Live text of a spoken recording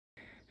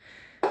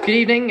Good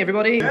evening,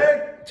 everybody,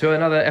 to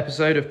another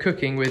episode of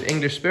Cooking with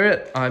English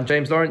Spirit. I'm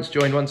James Lawrence,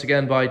 joined once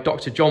again by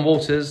Dr. John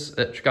Walters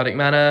at Treguddick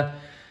Manor.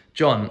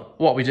 John,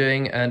 what are we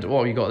doing and what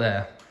have you got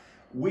there?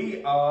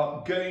 We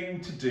are going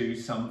to do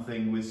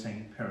something with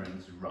St.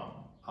 Piran's rum,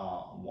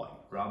 our white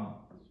rum,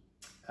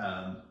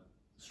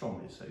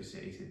 strongly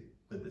associated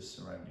with this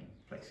surrounding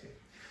place here.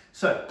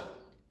 So,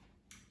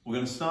 we're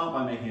going to start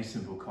by making a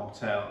simple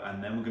cocktail,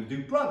 and then we're going to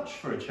do brunch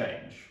for a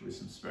change with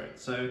some spirit.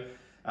 So,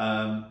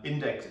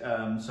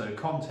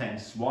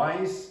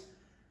 contents-wise,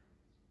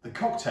 the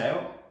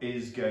cocktail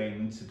is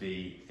going to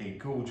be a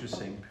gorgeous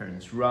St.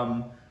 Piran's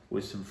rum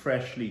with some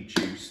freshly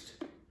juiced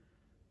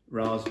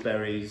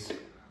raspberries,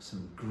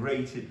 some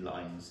grated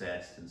lime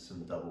zest, and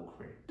some double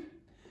cream.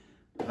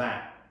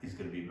 That is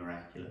going to be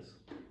miraculous.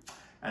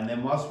 And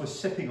then whilst we're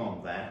sipping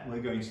on that,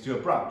 we're going to do a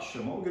brunch.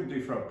 And what we're going to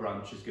do for our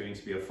brunch is going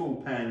to be a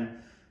full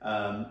pan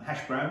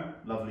hash brown,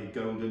 lovely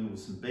golden, with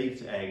some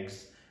baked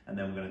eggs. And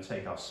then we're going to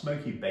take our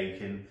smoky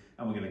bacon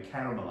and we're going to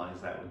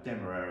caramelize that with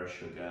demerara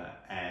sugar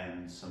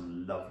and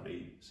some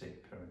lovely St.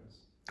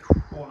 Piran's.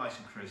 All nice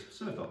and crisp,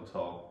 served on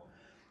top.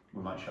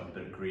 We might shove a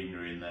bit of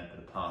greenery in there, a bit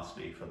of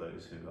parsley for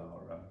those who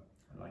are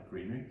like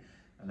greenery.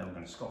 And then we're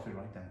going to scoff it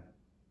right down.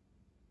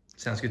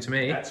 Sounds good to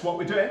me. That's what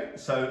we're doing.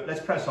 So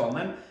let's press on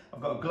then.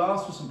 I've got a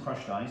glass with some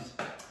crushed ice,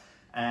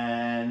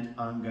 and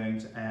I'm going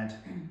to add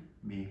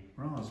me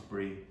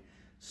raspberry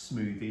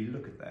smoothie.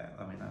 Look at that.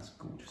 I mean, that's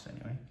gorgeous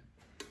anyway.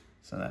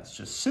 So that's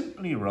just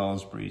simply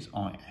raspberries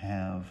I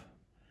have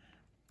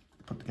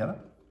put together.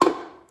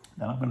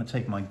 Then I'm going to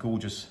take my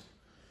gorgeous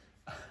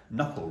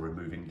knuckle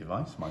removing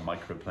device, my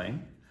microplane,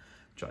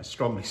 which I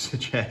strongly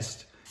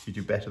suggest you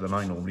do better than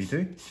I normally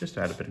do. Just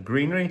add a bit of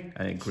greenery.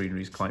 I think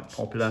greenery is quite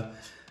popular.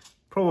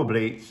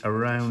 Probably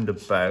around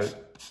about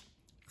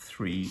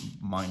 3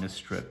 minor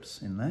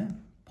strips in there.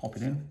 Pop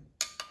it in.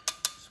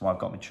 So I've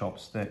got my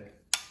chopstick.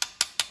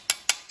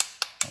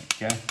 There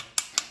you go.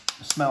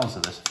 The smells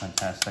of this are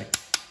fantastic.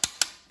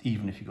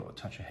 Even if you've got a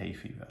touch of hay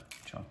fever,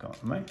 which I've got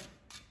at the moment.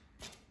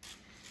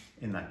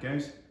 In that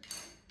goes.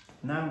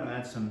 Now I'm going to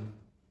add some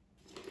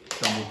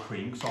double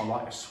cream, because I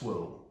like a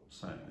swirl.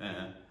 So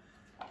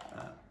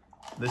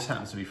this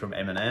happens to be from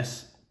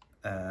M&S,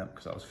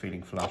 because I was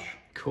feeling flush.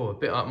 Cool, a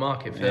bit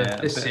upmarket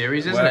for this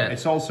series, isn't it?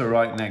 It's also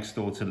right next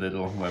door to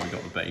Lidl, where we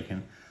got the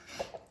bacon.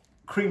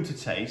 Cream to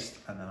taste,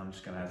 and then I'm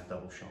just going to add a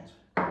double shot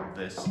of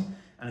this.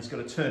 And it's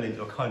going to turn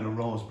into a kind of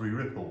raspberry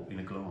ripple in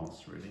a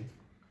glass, really,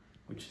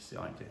 which is the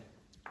idea.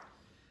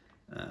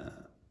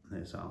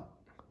 There's our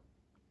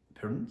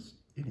Piran's.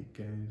 In it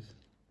goes.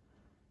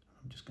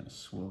 I'm just going to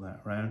swirl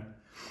that around.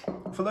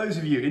 For those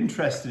of you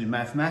interested in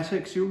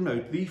mathematics, you'll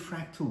note the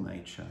fractal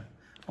nature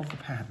of the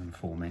pattern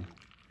forming,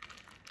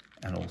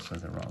 and also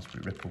the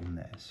raspberry ripple in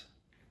theirs.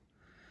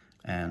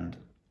 And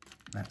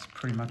that's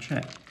pretty much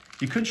it.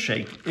 You could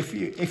shake, if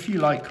you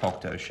like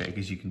cocktail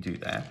shakers, you can do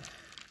that,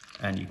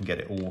 and you can get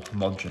it all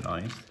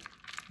homogenized.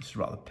 This is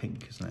rather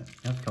pink, isn't it?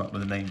 You have to come up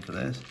with a name for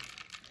this.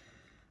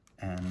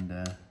 And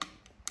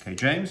okay,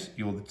 James,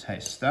 you're the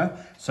tester.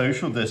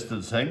 Social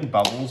distancing,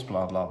 bubbles,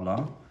 blah blah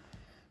blah,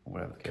 or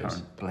whatever the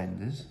current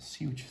blend is.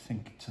 See what you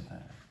think to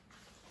that.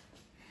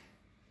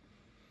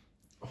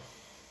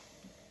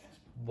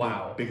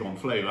 Wow. Big on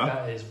flavour.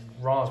 That is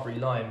raspberry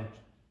lime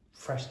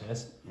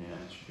freshness. Yeah,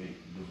 it should be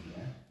lovely.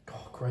 Yeah?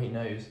 God, great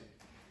nose.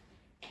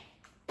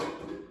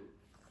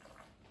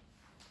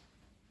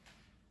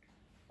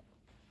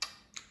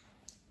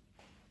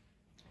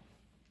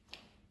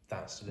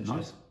 That's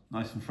delicious.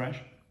 Nice and fresh,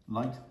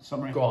 light,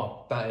 summery.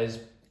 God, that is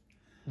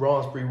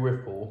raspberry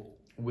ripple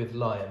with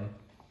lime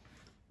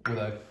with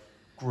a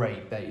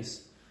great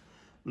base.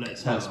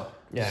 Let's have a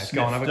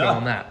go on, have a go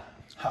on that.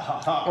 Ha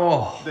ha ha.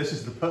 Oh, this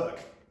is the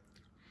perk.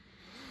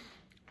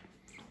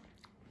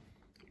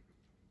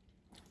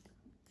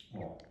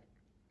 Oh,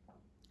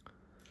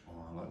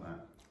 I like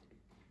that.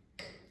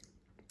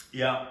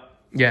 Yeah.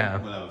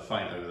 Yeah. We'll have a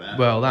fight over that.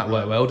 Well, that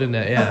worked well, didn't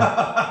it?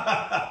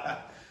 Yeah.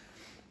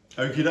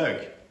 Okie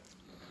doke.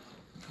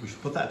 We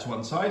should put that to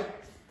one side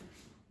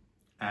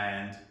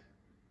and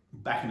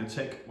back in a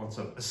tick once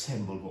I've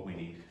assembled what we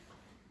need.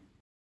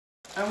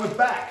 And we're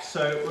back.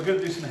 So we're going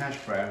to do some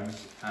hash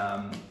browns.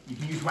 You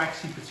can use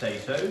waxy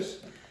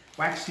potatoes.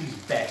 Waxy's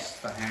best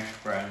for hash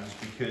browns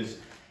because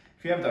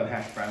if you haven't done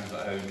hash browns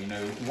at home, you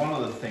know, one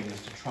of the things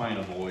to try and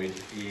avoid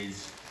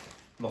is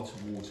lots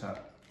of water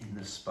in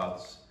the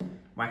spuds.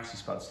 Waxy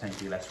spuds tend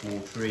to be less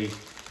watery,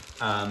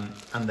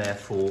 and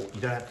therefore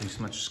you don't have to do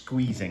so much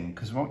squeezing,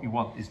 because what you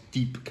want is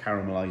deep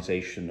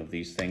caramelization of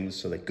these things,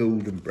 so they're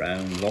golden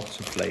brown,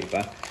 lots of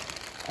flavour.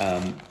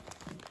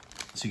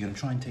 So you're going to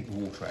try and take the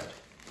water out.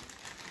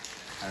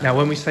 Now,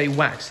 when we say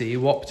waxy,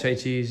 what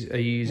potatoes are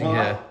you using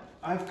here?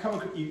 I've come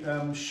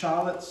across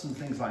shallots and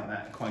things like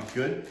that are quite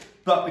good,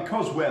 but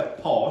because we're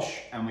posh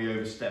and we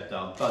overstepped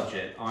our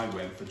budget, I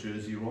went for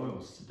Jersey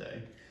Royals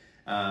today,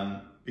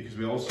 because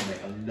we also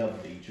make a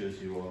lovely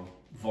Jersey Royal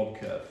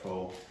vodka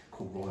called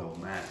Royal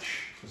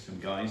Match for some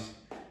guys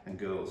and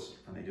girls,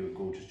 and they do a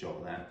gorgeous job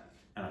of that,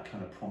 and it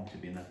kind of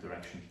prompted me in that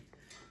direction.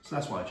 So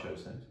that's why I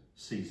chose those.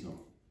 Seasonal.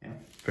 Yeah.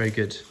 Very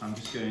good. I'm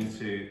just going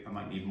to, I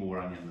might need more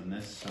onion than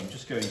this, so I'm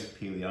just going to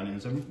peel the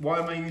onions. And why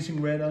am I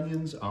using red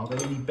onions? Are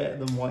they any better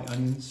than white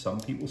onions? Some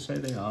people say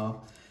they are.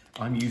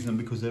 I'm using them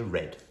because they're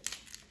red.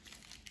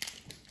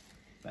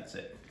 That's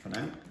it for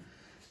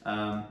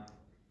now.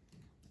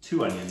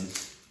 2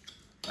 onions,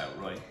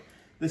 about right.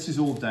 This is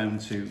all down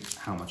to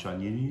how much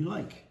onion you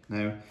like.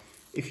 Now,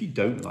 if you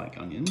don't like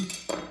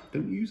onions,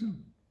 don't use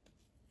them.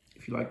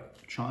 If you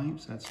like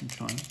chives, add some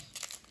chives.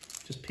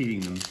 Just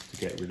peeling them to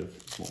get rid of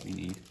what we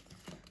need.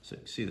 So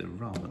you see they're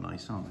rather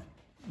nice, aren't they?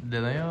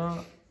 There they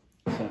are.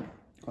 So,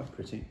 quite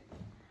pretty.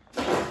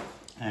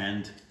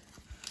 And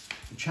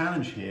the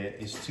challenge here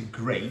is to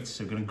grate.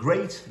 So we're going to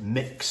grate,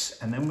 mix,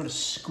 and then we're going to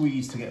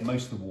squeeze to get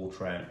most of the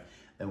water out.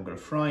 Then we're going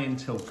to fry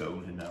until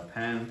golden in our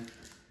pan,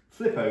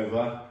 flip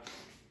over,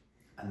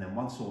 and then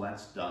once all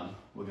that's done,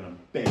 we're going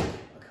to bake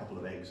a couple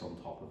of eggs on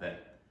top of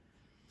it.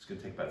 It's going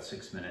to take about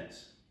 6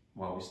 minutes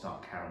while we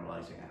start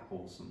caramelizing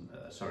apples and,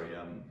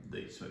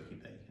 the smoky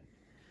bacon.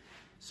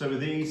 So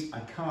with these,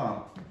 I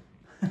can't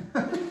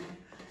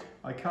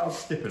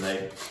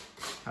stipulate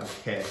how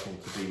careful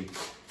to be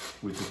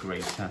with the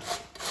grater,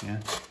 yeah,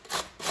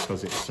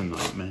 because it's a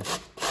nightmare.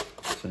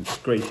 So I'm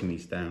just grating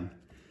these down,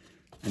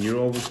 and you're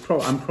always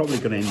I'm probably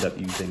going to end up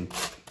using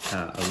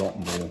a lot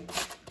more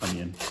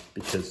onion,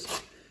 because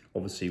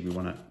obviously we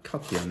want to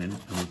cut the onion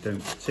and we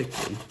don't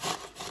particularly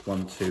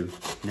want to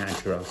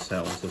nagger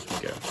ourselves as we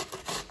go.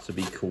 So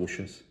be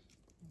cautious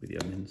with the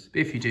onions.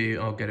 If you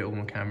do, I'll get it all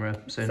on camera,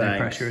 so Thanks. No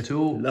pressure at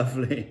all.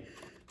 Lovely.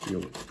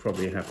 You'll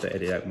probably have to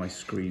edit out my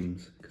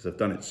screams, because I've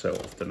done it so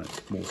often,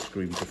 it's more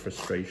screams of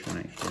frustration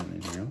actually than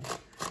anything else.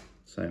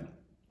 So,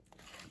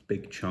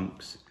 big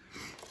chunks.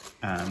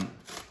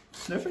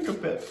 Sniffing a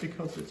bit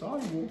because it's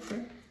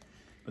eye-watering,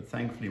 but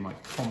thankfully my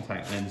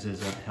contact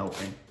lenses aren't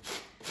helping,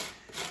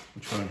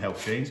 which won't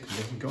help James because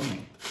he hasn't got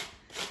any.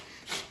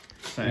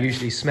 So,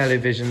 usually smelly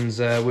visions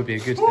would be a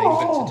good thing,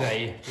 but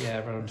today, yeah,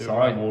 everyone will do it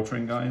right. It's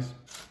eye-watering, guys.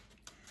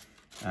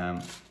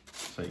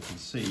 So you can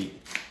see,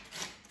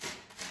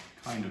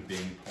 kind of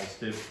being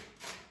positive,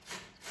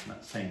 and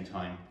at the same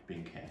time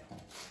being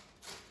careful.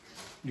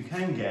 You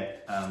can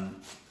get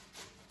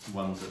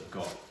ones that have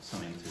got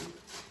something to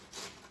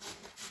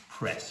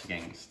press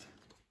against.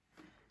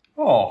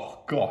 Oh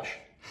gosh,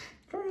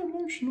 very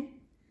emotional.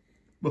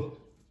 Oh,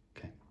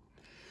 okay.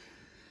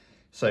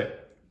 So,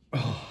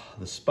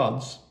 the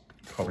spuds,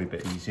 probably a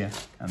bit easier,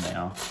 and they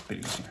are a bit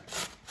easier.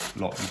 A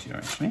lot easier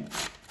actually.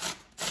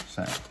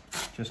 So,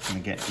 just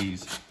going to get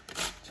these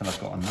till I've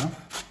got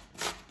enough.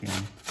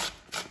 Again,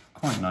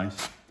 quite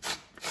nice.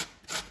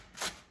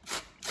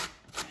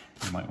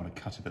 You might want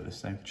to cut a bit of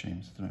this out,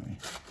 James, don't you?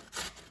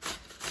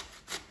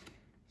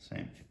 So,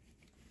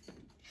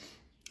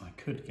 I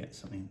could get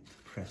something to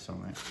press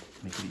on that,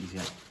 make it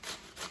easier,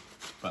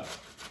 but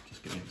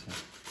just going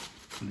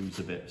to lose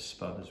a bit of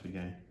spud as we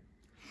go.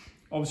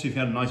 Obviously, if you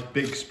had a nice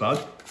big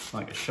spud,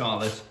 like a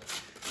Charlotte,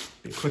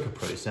 a bit quicker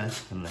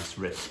process and less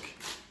risk.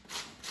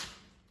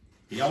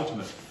 The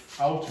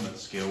ultimate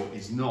skill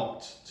is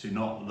not to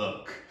not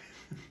look.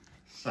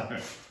 So,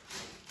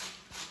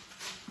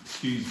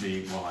 excuse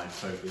me while I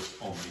focus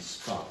on this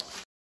spud.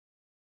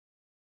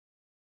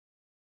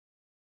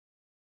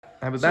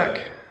 Have it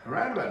back. So,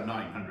 around about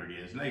 900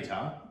 years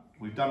later,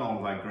 we've done all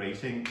of our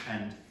grating,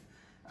 and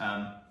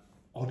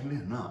oddly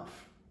enough,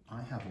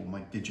 I have all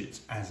my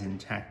digits as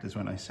intact as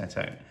when I set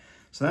out.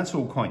 So that's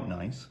all quite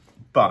nice,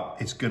 but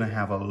it's going to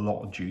have a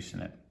lot of juice in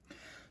it.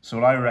 So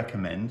what I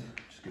recommend,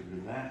 just get rid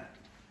of that,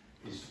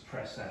 is to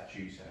press that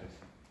juice out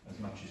as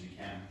much as you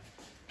can.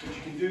 Which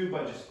you can do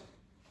by just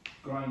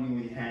grinding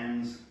with your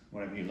hands,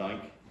 whatever you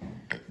like.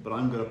 But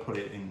I'm going to put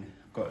it in,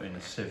 I've got it in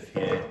a sieve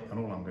here, and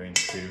all I'm going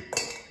to do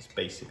is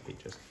basically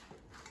just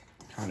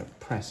kind of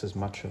press as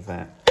much of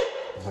that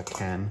as I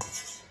can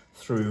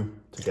through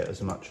to get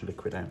as much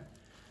liquid out.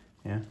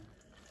 Yeah.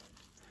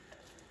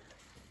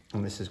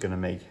 And this is going to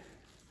make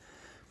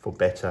for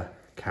better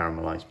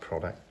caramelized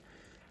product.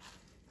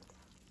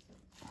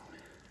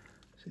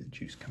 See the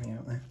juice coming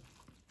out there?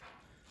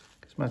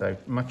 As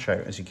much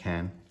out as you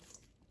can,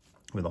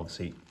 with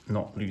obviously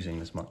not losing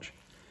as much.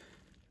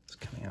 It's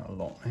coming out a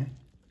lot there.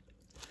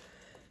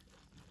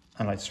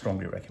 And I'd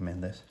strongly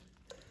recommend this,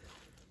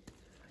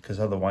 because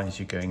otherwise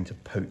you're going to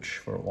poach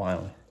for a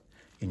while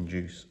in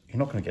juice. You're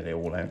not going to get it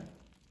all out,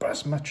 but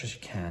as much as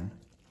you can,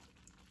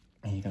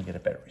 and you're going to get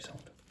a better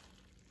result.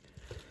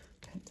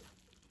 Okay.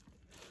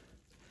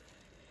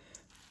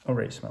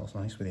 Already smells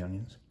nice with the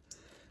onions.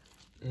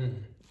 Give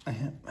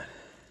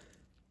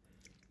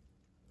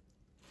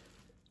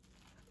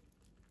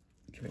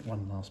it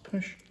one last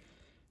push.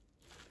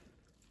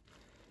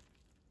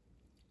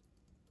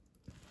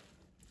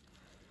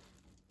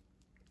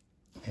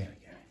 There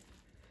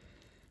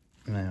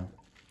we go. Now,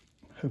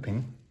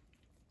 hoping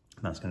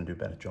that's going to do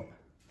a better job.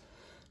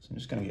 So I'm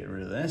just going to get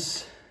rid of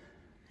this.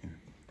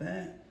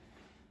 There.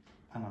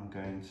 And I'm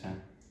going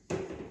to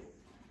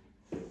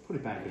put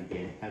it back in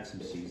here, add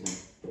some seasoning.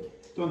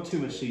 Don't want too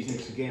much seasoning,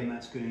 because again,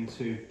 that's going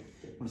to,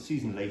 want to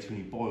season later when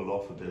you boil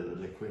off a bit of the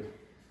liquid,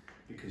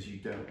 because you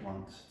don't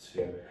want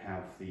to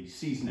have the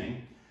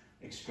seasoning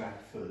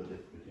extract further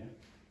liquid, yeah?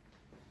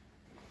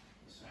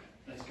 So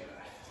let's get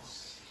that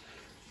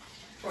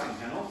frying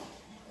pan off.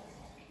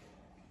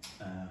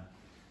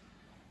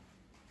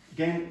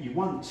 Again, you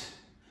want,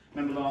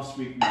 remember last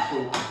week we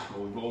talked,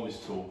 or we've always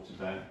talked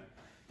about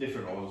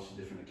different oils for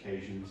different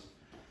occasions.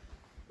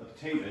 The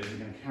potatoes are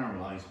going to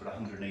caramelize at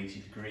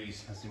 180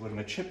 degrees as they would in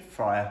a chip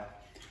fryer.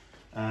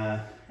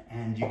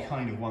 And you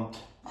kind of want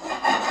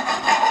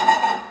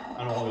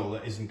an oil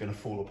that isn't going to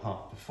fall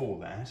apart before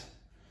that.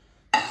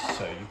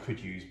 So you could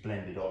use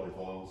blended olive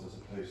oils as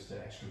opposed to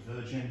extra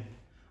virgin.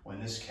 Or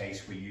in this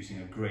case, we're using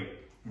a great,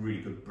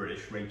 really good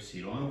British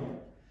rapeseed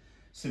oil.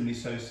 Similarly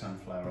so,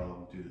 sunflower oil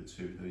will do the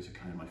two. Those are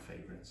kind of my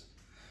favorites.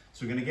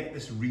 So we're going to get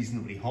this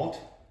reasonably hot.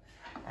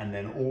 And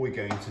then all we're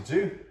going to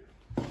do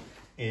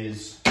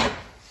is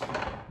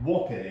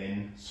whop it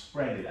in,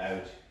 spread it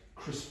out,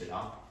 crisp it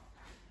up,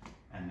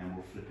 and then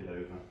we'll flip it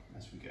over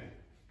as we go.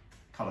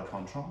 Colour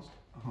contrast.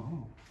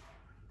 Oh.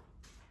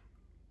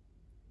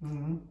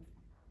 Mm-hmm.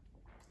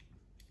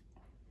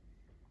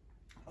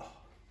 Oh.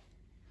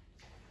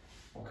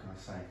 What can I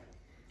say?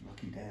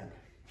 Lucky dab.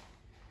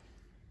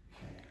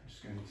 Okay, I'm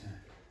just going to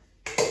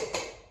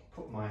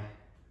put my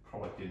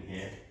product in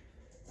here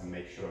and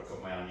make sure I've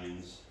got my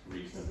onions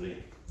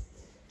reasonably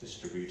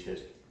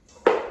distributed.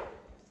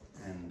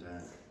 And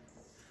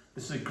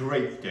this is a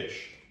great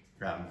dish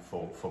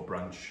for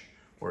brunch,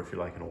 or if you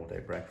like an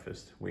all-day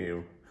breakfast.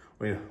 We're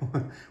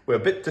a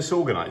bit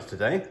disorganized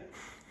today,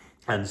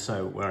 and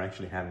so we're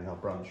actually having our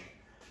brunch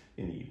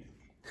in the evening.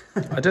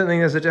 I don't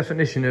think there's a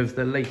definition of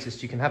the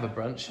latest you can have a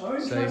brunch. Oh,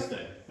 interesting.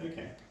 So,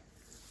 okay.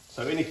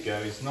 So in it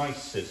goes,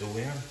 nice sizzle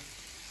there.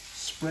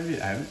 Spread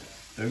it out.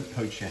 Don't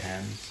poach your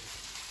hands.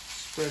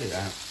 Spread it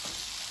out.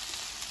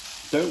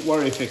 Don't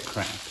worry if it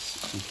cracks,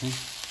 okay?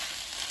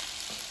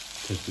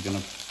 Because we're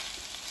going to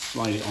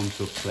slide it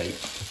onto a plate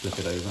to flip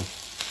it over.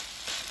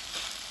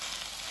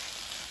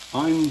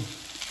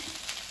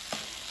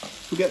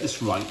 If we get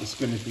this right, it's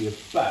going to be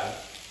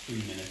about 3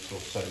 minutes or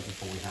so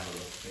before we have a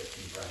look at it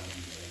and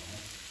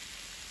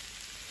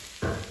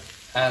brown.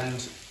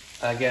 And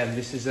again,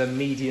 this is a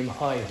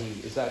medium-high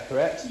heat, is that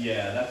correct?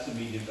 Yeah, that's a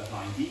medium to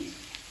high heat.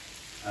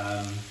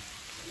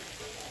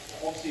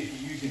 Obviously,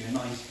 if you're using a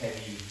nice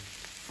heavy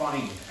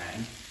frying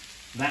pan,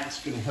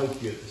 that's going to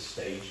help you at this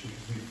stage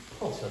because we've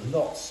put a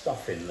lot of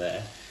stuff in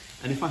there.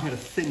 And if I had a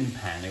thin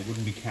pan, it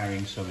wouldn't be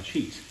carrying so much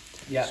heat.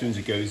 Yeah. As soon as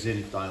it goes in,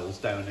 it dials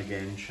down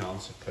again,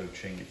 chance of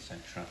poaching,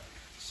 etc.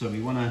 So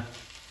we want to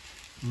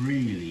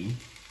really,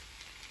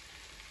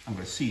 I'm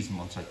going to season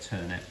once I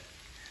turn it.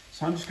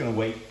 So I'm just going to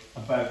wait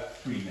about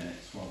 3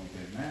 minutes while we're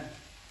doing that.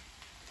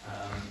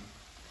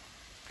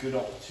 Good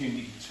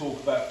opportunity to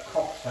talk about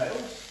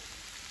cocktails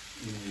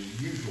in the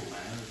usual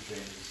manner, as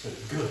James is so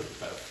good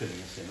about filling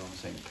us in on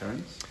St.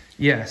 Currants.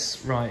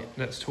 Yes, right.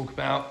 Let's talk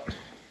about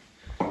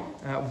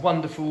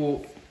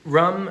wonderful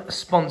rum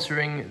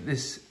sponsoring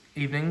this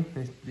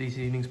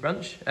evening's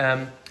brunch.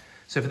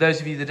 So for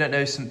those of you that don't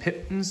know St.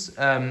 Pipins,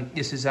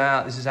 this is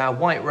our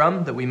white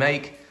rum that we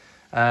make.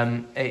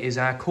 It is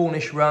our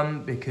Cornish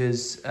rum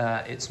because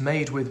it's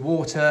made with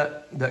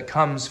water that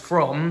comes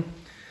from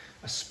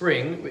a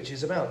spring which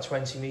is about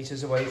 20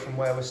 metres away from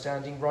where we're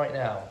standing right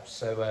now.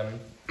 So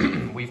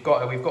we've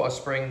got a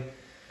spring,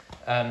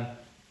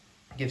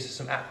 gives us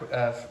some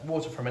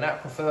water from an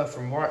aquifer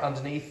from right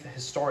underneath the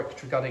historic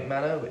Treguddick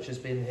Manor, which has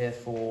been here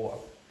for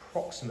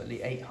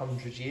approximately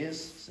 800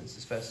 years since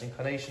its first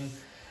incarnation.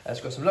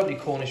 It's got some lovely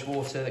Cornish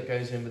water that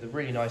goes in with a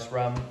really nice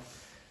rum.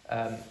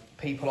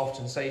 People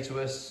often say to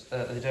us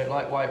that they don't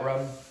like white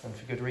rum, and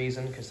for good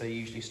reason, because they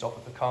usually stop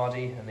at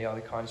Bacardi and the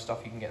other kind of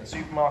stuff you can get in the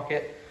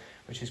supermarket,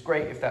 which is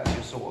great if that's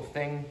your sort of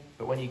thing.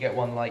 But when you get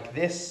one like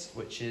this,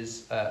 which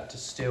is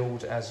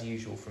distilled as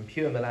usual from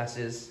pure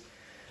molasses,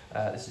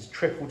 this is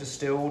triple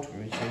distilled,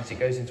 which means it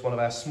goes into one of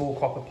our small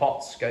copper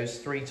pots, goes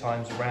 3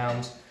 times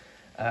around.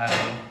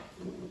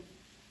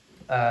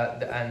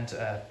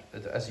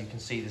 As you can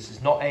see, this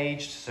is not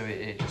aged, so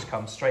it just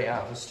comes straight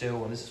out of the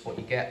still, and this is what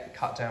you get,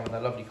 cut down with a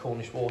lovely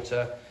Cornish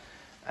water.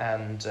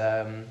 And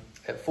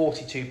at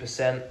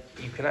 42%,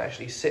 you can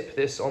actually sip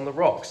this on the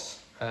rocks.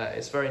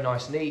 It's very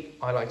nice and neat.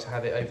 I like to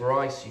have it over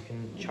ice. You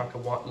can chuck a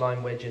white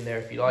lime wedge in there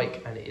if you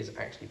like, and it is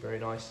actually very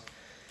nice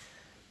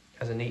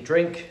as a neat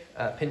drink.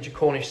 Pinch of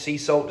Cornish sea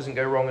salt doesn't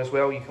go wrong as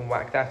well. You can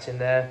whack that in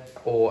there,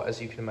 or as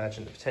you can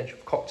imagine, the potential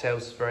for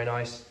cocktails is very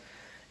nice.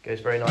 Goes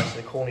very nice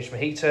in a Cornish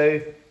mojito.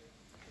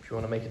 If you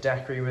want to make a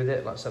daiquiri with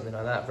it, like something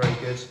like that, very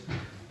good.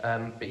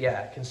 But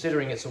yeah,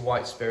 considering it's a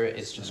white spirit,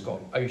 it's just got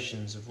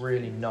oceans of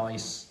really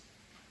nice,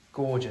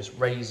 gorgeous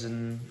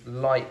raisin,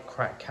 light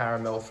cracked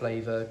caramel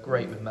flavour,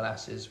 great with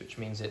molasses, which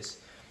means it's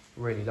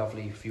really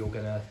lovely if you're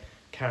going to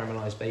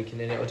caramelise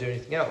bacon in it or do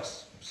anything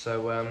else.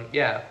 So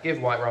yeah,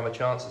 give white rum a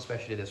chance,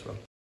 especially this one.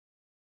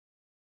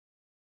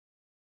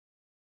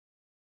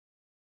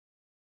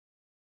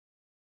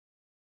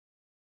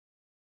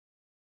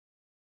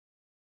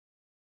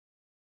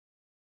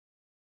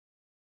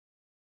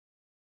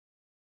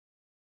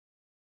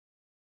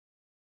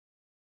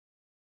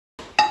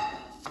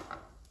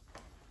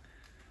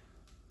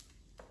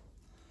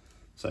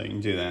 So you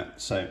can do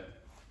that. So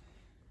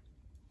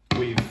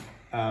we've,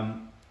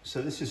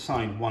 so this is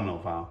side one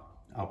of our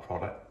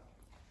product,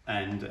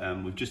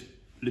 and we've just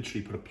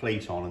literally put a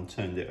plate on and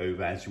turned it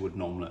over as you would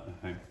normally at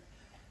home.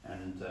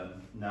 And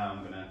now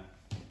I'm gonna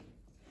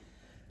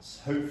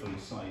hopefully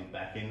slide it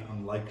back in,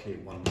 unlikely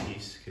at one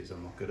piece because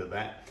I'm not good at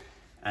that.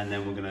 And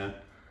then we're gonna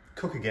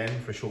cook again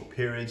for a short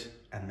period,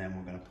 and then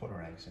we're gonna put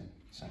our eggs in.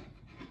 So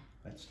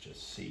let's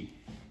just see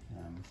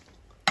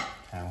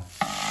how.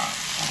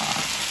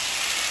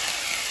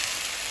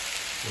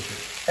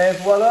 Et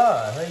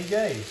voila, there you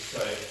go.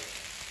 So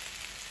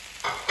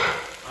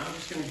I'm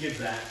just going to give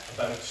that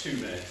about 2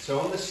 minutes. So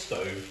on the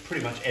stove,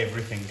 pretty much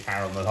everything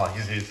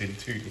caramelizes in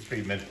 2 to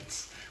 3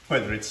 minutes,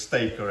 whether it's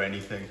steak or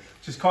anything,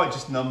 which is quite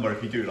just a number.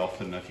 If you do it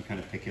often enough, you kind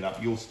of pick it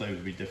up. Your stove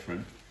will be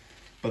different.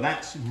 But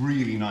that's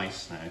really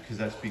nice now, because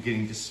that's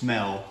beginning to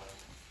smell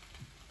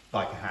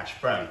like a hash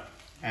brown.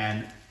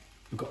 And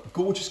we've got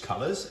gorgeous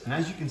colours, and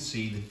as you can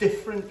see, the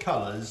different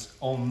colours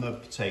on the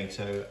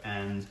potato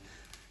and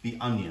the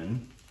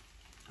onion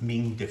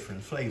mean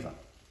different flavour.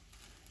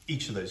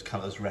 Each of those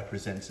colours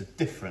represents a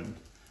different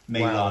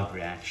Maillard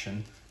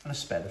reaction and a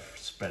spread of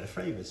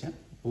flavours, yeah?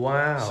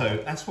 Wow.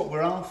 So that's what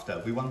we're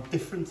after. We want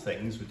different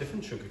things with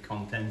different sugar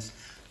contents,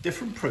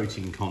 different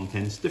protein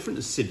contents, different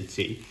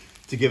acidity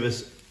to give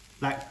us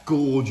that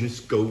gorgeous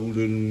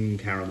golden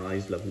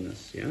caramelised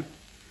loveliness, yeah?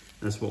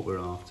 That's what we're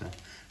after.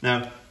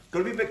 Now, got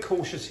to be a bit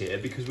cautious here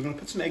because we're going to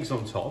put some eggs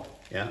on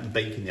top, yeah, and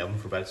bake in the oven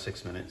for about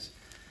 6 minutes.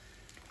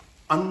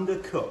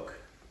 Undercook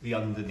the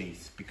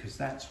underneath, because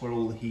that's where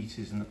all the heat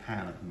is in the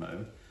pan at the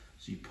moment.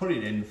 So you put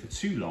it in for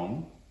too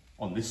long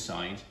on this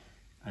side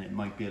and it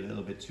might be a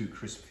little bit too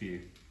crisp for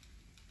you,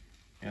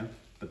 yeah,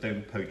 but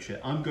don't poach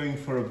it. I'm going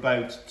for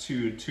about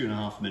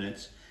 2.5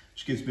 minutes,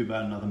 which gives me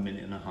about another 1.5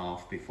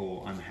 minutes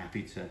before I'm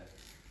happy to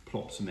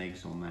plop some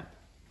eggs on that.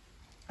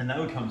 And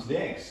now we come to the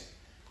eggs.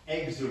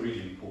 Eggs are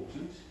really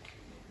important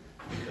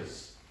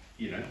because,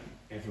 you know,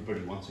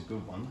 everybody wants a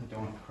good one. They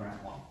don't want a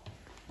crap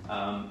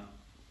one.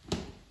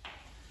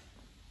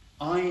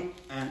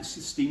 And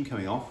steam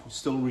coming off, we're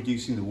still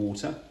reducing the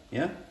water,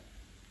 yeah?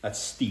 That's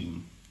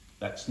steam,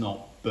 that's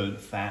not burnt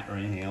fat or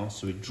anything else,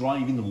 so we're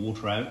driving the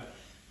water out,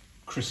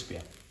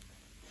 crispier.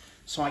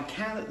 So I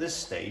can at this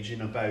stage,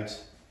 in about,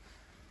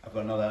 I've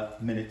got another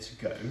minute to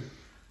go,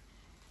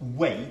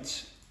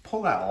 wait,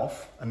 pull that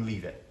off and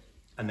leave it,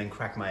 and then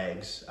crack my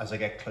eggs as I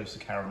get close to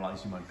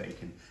caramelising my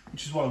bacon,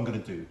 which is what I'm going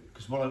to do,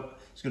 because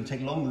it's going to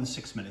take longer than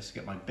 6 minutes to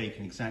get my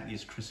bacon exactly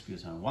as crispy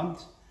as I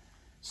want.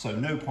 So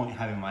no point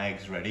having my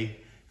eggs ready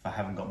if I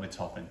haven't got my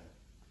topping.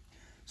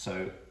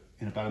 So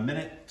in about a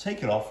minute,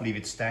 take it off, leave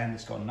it stand.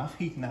 It's got enough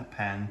heat in that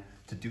pan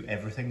to do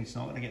everything. It's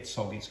not going to get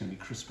soggy, it's going to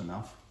be crisp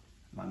enough.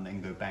 And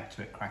then go back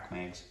to it, crack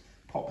my eggs,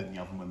 pop it in the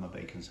oven when my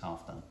bacon's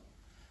half done.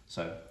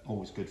 So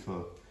always good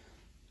for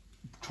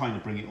trying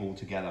to bring it all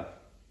together.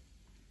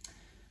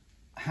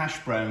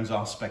 Hash browns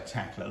are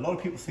spectacular. A lot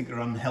of people think they're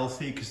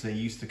unhealthy because they're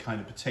used to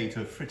kind of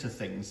potato fritter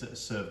things that are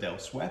served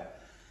elsewhere.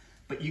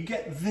 But you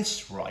get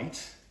this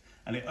right,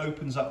 and it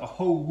opens up a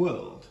whole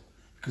world,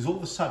 because all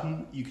of a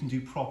sudden you can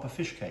do proper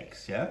fish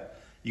cakes, yeah?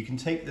 You can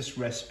take this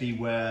recipe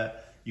where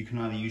you can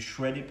either use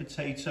shredded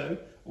potato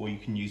or you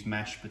can use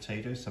mashed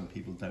potato. Some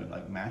people don't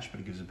like mashed, but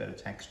it gives a better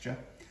texture.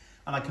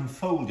 And I can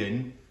fold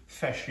in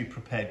freshly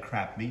prepared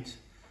crab meat,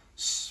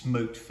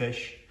 smoked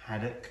fish,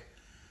 haddock,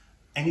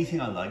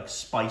 anything I like,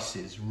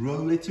 spices,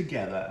 roll it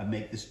together and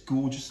make this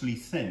gorgeously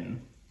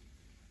thin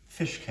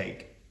fish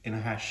cake in a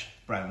hash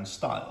brown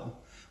style,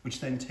 which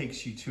then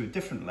takes you to a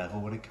different level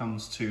when it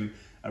comes to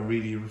a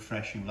really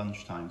refreshing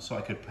lunchtime. So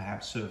I could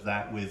perhaps serve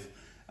that with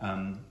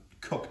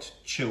cooked,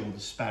 chilled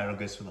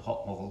asparagus with a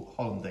hot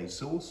hollandaise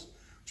sauce,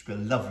 which would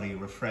be a lovely,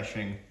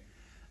 refreshing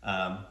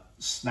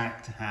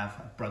snack to have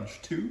at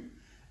brunch too.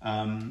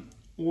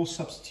 Or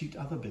substitute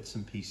other bits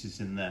and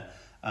pieces in there.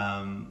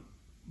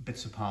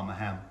 Bits of Parma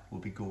ham will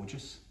be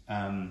gorgeous.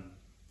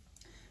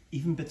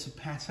 Even bits of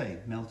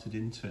pate melted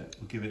into it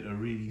will give it a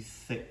really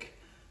thick,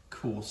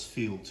 coarse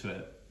feel to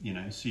it. You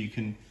know, so you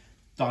can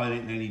dial it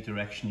in any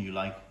direction you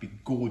like. It'd be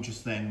gorgeous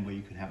then, where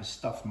you can have a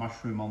stuffed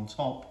mushroom on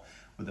top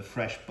with a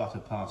fresh butter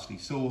parsley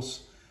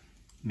sauce,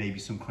 maybe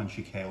some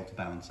crunchy kale to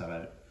balance that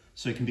out.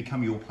 So it can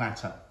become your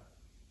platter,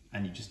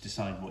 and you just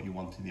decide what you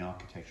want in the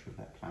architecture of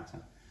that platter.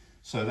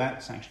 So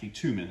that's actually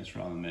 2 minutes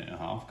rather than 1.5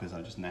 minutes, because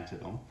I just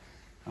natted on.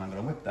 And I'm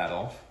going to whip that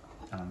off,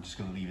 and I'm just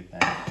going to leave it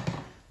there.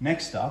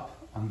 Next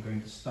up, I'm going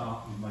to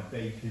start with my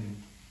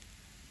bacon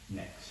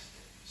next.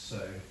 So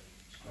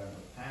just grab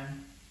a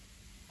pan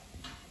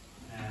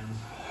and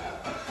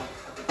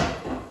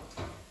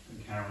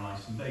caramelise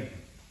some bacon.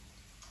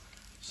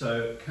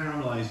 So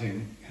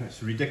caramelising,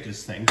 it's a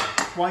ridiculous thing.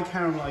 Why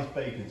caramelise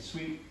bacon?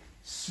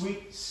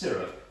 Sweet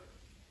syrup.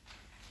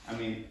 I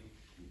mean,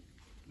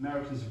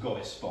 Americans have got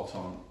it spot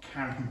on.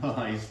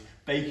 Caramelised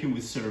bacon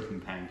with syrup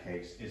and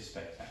pancakes is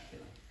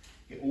spectacular.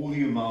 You get all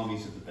the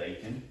umamis of the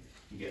bacon,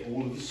 you get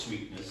all of the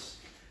sweetness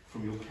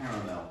from your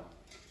caramel.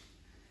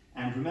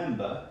 And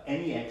remember,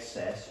 any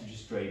excess you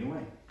just drain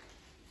away.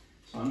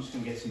 So I'm just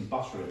going to get some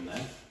butter in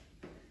there,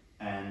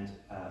 and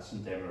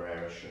some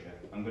demerara sugar.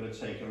 I'm going to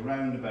take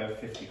around about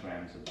 50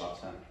 grams of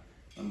butter.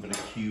 I'm going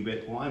to cube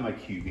it. Why am I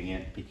cubing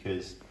it?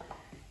 Because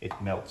it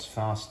melts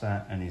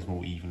faster and is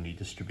more evenly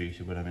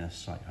distributed when I'm in a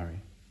slight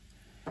hurry.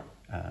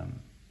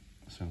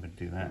 So I'm going to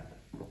do that.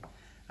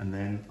 And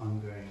then I'm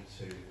going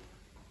to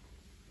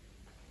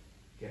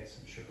get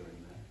some sugar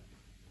in there.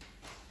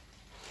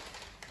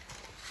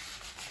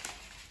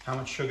 How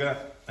much sugar?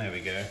 There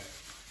we go.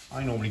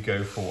 I normally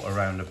go for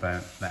around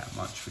about that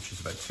much, which is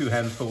about 2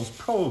 handfuls,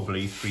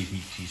 probably 3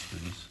 heaped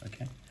teaspoons,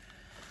 okay?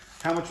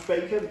 How much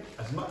bacon?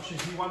 As much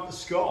as you want to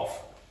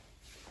scoff.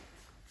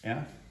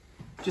 Yeah?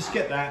 Just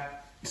get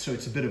that so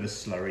it's a bit of a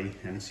slurry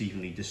and it's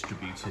evenly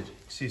distributed.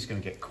 See, it's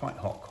going to get quite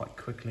hot quite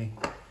quickly.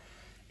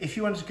 If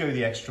you wanted to go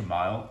the extra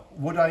mile,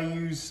 would I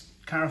use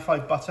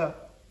clarified butter?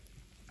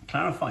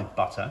 Clarified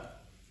butter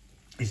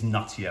is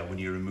nuttier when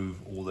you remove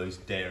all those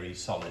dairy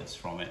solids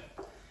from it.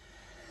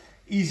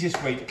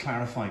 Easiest way to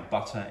clarify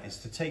butter is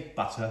to take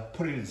butter,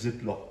 put it in a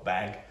Ziploc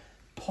bag,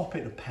 pop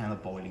it in a pan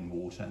of boiling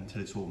water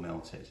until it's all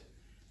melted.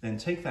 Then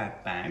take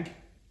that bag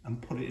and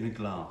put it in a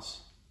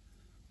glass.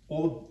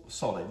 All the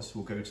solids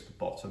will go to the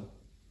bottom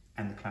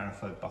and the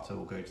clarified butter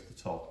will go to the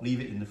top.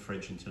 Leave it in the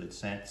fridge until it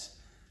sets.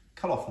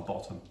 Cut off the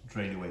bottom,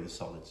 drain away the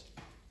solids.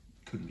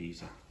 Couldn't be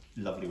easier.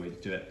 Lovely way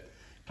to do it.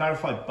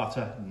 Clarified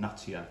butter,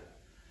 nuttier.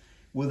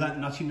 Will that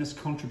nuttiness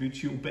contribute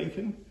to your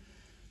bacon?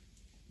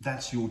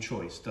 That's your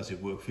choice. Does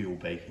it work for your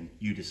bacon?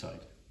 You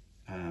decide.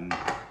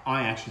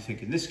 I actually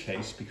think in this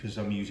case, because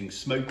I'm using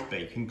smoked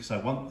bacon, because I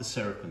want the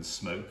syrup and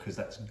smoke, because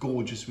that's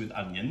gorgeous with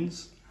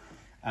onions,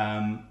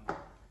 I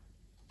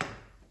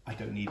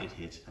don't need it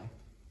here today.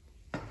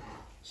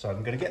 So I'm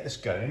going to get this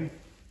going.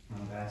 I'm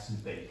going to add some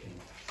bacon.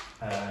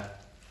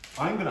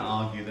 I'm going to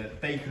argue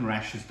that bacon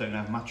rashers don't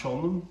have much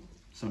on them,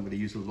 so I'm going to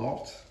use a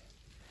lot.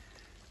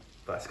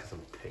 But that's because I'm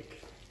a pig.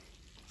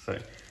 So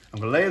I'm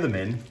going to layer them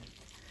in.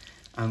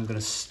 I'm going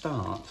to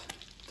start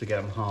to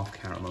get them half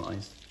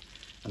caramelised.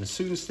 And as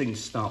soon as things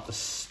start to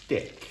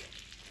stick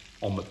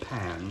on the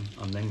pan,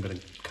 I'm then going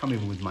to come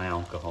in with my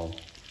alcohol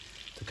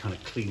to kind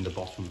of clean the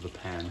bottom of the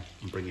pan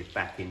and bring it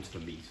back into the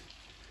meat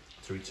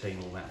to retain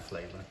all that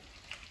flavour.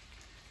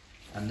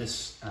 And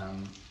this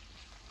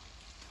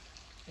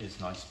is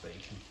nice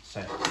bacon.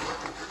 So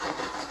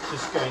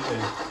just going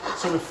to,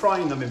 so we're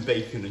frying them in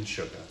bacon and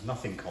sugar,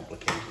 nothing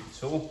complicated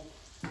at all.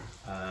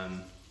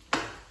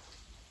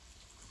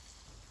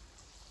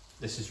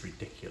 This is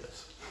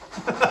ridiculous.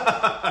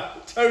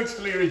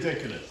 Totally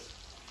ridiculous.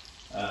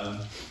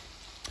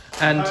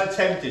 And I'm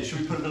tempted,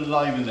 should we put a bit of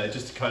lime in there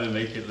just to kind of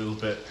make it a little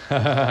bit...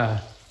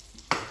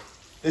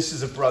 This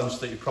is a brunch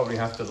that you probably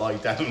have to lie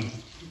down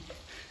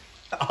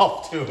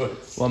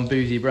afterwards. One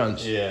boozy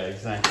brunch. Yeah,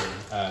 exactly.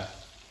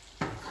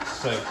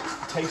 So it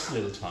takes a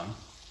little time.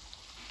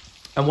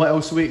 And what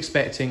else are we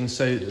expecting?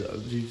 So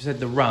you said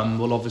the rum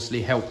will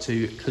obviously help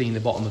to clean the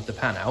bottom of the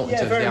pan out in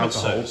terms of the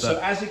alcohol. So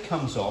as it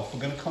comes off,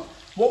 we're going to...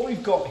 What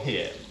we've got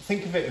here,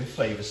 think of it in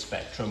flavour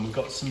spectrum. We've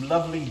got some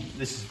lovely,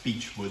 this is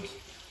beechwood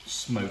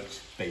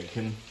smoked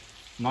bacon,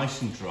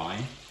 nice and dry.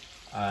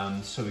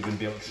 So we're going to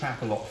be able to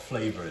trap a lot of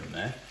flavour in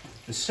there.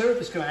 The syrup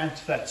is going to add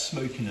to that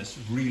smokiness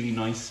really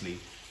nicely.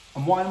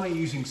 And why am I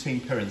using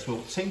St. Piran's?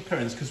 Well, St.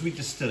 Piran's, because we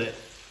distill it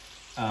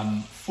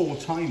 4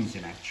 times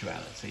in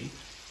actuality.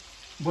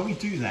 When we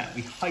do that,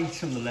 we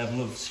heighten the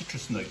level of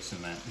citrus notes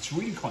in that. It's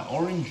really quite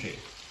orangey.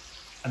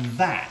 And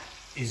that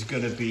is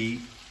going to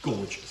be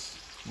gorgeous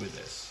with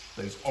this.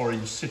 Those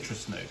orange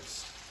citrus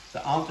notes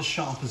that aren't as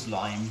sharp as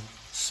lime,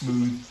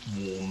 smooth,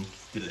 warm,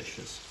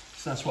 delicious.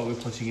 So that's why we're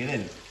putting it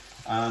in.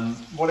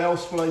 What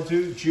else will I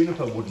do?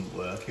 Juniper wouldn't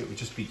work. It would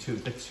just be a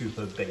bit too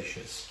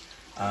herbaceous.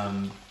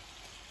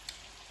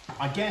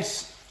 I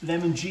guess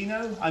lemon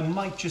Gino, I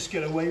might just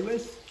get away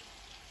with.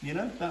 You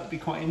know, that would be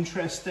quite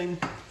interesting.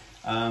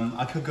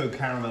 I could go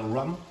caramel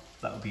rum.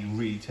 That would be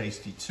really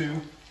tasty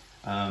too.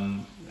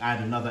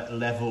 Add another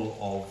level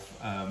of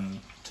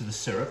to the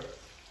syrup.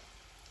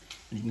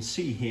 And you can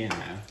see here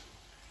now,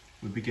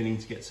 we're beginning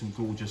to get some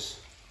gorgeous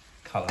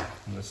colour.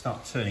 I'm going to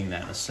start turning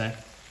that in a sec.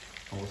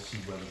 And we'll see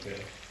where we go.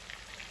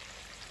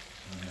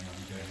 And then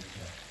I'm going to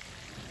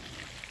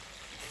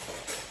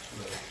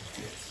load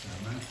the bits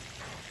down there.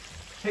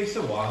 Takes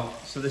a while,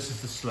 so this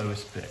is the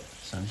slowest bit.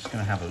 So I'm just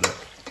going to have a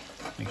look.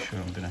 Make sure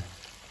I'm going to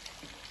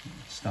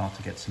start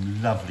to get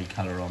some lovely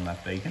colour on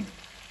that bacon.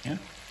 Yeah.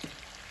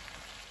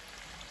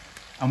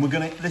 And we're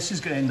going to, this is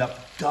going to end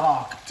up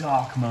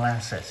dark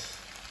molasses.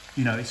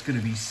 You know, it's going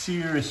to be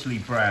seriously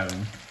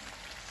brown,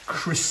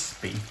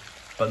 crispy,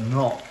 but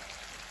not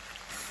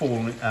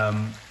falling,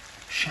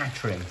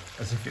 shattering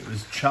as if it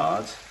was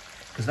charred.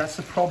 Because that's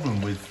the problem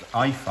with,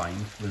 I find,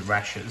 with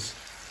rashers,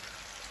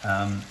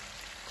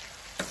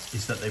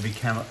 is that they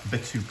become a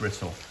bit too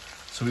brittle.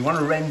 So we want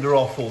to render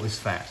off all this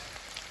fat.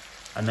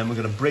 And then we're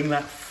going to bring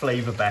that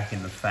flavour back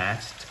in the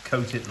fat to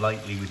coat it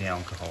lightly with the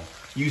alcohol.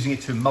 Using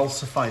it to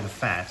emulsify the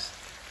fat,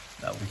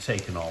 that will be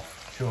taken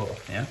off. Sure.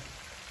 Yeah?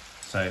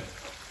 So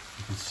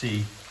you can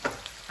see,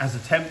 as the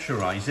temperature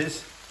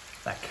rises,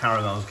 that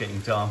caramel is getting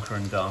darker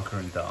and darker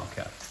and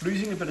darker.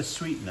 Losing a bit of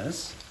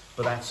sweetness, but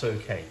but that's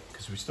okay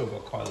because we've still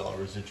got quite a lot of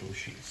residual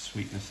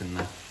sweetness in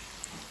there.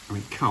 I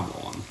mean, come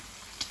on.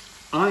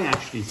 I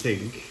actually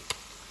think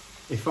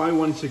if I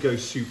wanted to go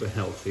super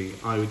healthy,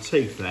 I would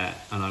take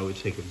that and I would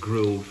take a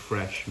grilled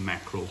fresh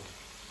mackerel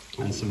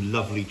and some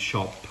lovely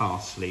chopped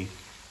parsley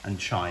and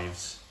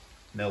chives,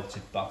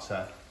 melted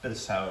butter, bit of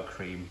sour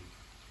cream,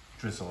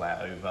 drizzle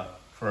that over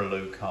for a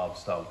low carb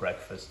style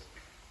breakfast,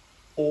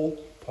 or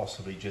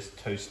possibly just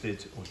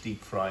toasted or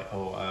deep fried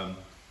or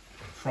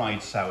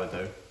fried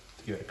sourdough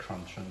to give it a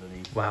crunch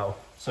underneath. Wow.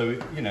 So,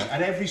 you know,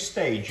 at every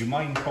stage your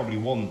mind probably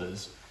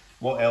wanders,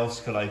 what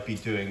else could I be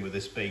doing with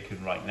this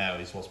bacon right now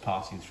is what's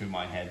passing through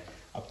my head,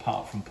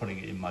 apart from putting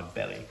it in my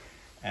belly.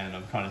 And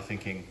I'm kind of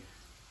thinking,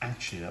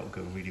 actually that would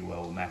go really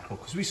well with mackerel,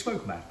 because we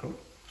smoke mackerel,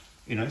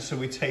 you know, so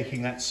we're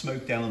taking that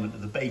smoked element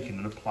of the bacon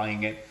and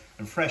applying it.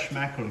 And fresh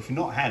mackerel, if you've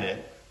not had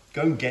it,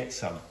 go and get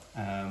some.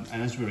 And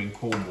as we're in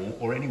Cornwall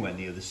or anywhere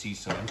near the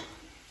seaside,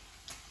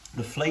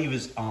 the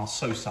flavours are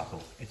so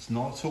subtle. It's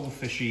not at all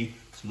fishy,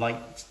 it's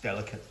light, it's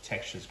delicate, the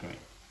texture's great.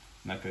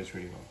 And that goes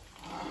really well.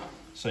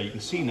 So you can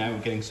see now we're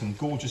getting some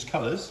gorgeous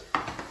colours.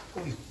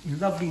 Got these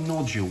lovely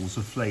nodules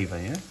of flavour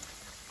here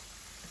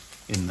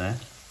in there.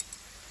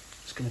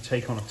 It's going to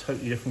take on a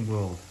totally different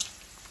world.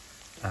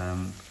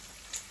 And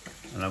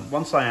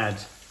once I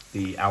add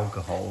the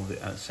alcohol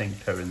at St.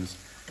 Piran's,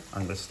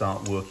 I'm going to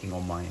start working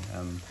on my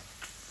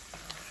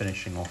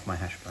finishing off my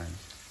hash browns.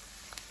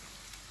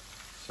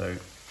 So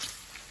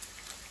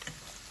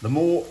the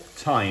more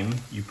time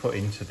you put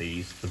into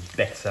these, the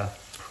better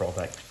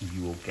product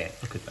you will get.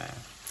 Look at that.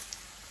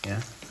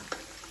 Yeah,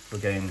 we're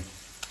getting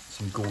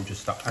some gorgeous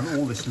stuff, and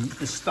all this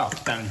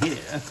stuff down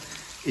here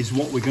is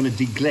what we're going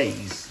to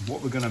deglaze,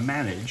 what we're going to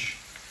manage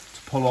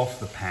to pull off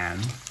the pan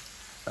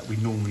that we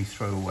normally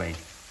throw away.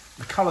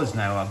 The colours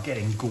now are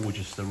getting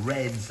gorgeous. The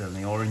reds and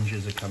the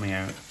oranges are coming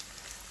out,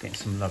 getting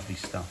some lovely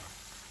stuff.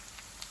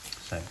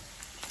 So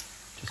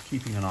just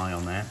keeping an eye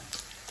on that.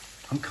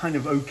 I'm kind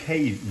of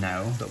okay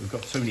now that we've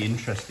got so many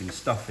interesting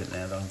stuff in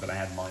there that I'm going to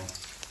add my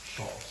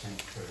shot of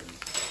St. Piran's.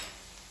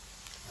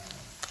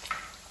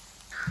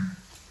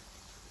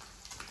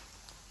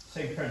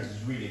 St. Piran's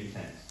is really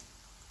intense.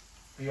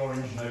 The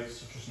orange notes,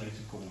 citrus notes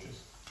are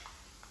gorgeous.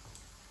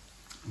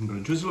 I'm going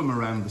to drizzle them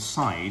around the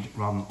side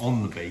rather than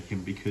on the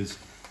bacon, because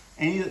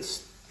any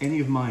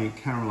of my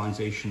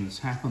caramelisation that's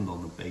happened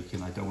on the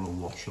bacon I don't want to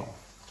wash off.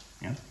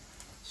 Yeah?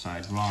 So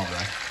I'd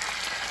rather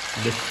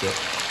lift it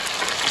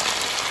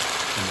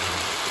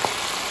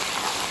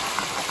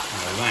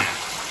like that.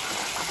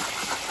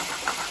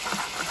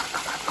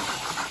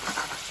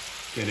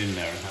 Get in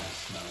there and have a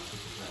smell.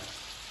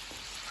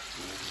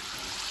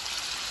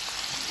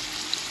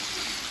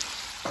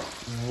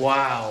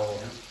 Wow.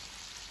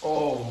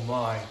 Oh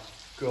my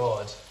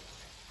God.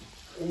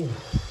 Ooh.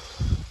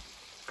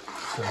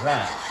 So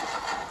that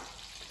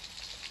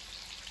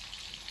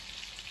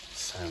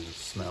sound and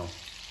smell,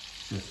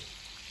 just,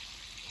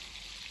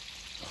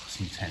 it's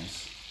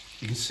intense.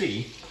 You can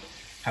see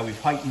how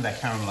we've heightened that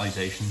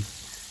caramelisation.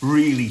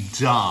 Really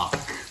dark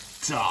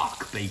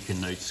bacon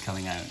notes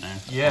coming out now.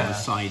 Yeah. On the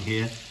side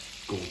here,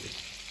 gorgeous.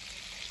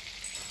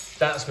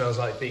 That smells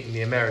like beating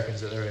the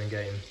Americans at their own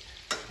game.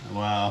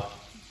 Well,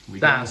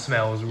 that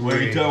smells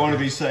really We don't want to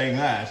be saying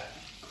that.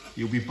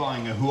 You'll be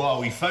buying a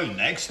Huawei phone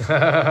next.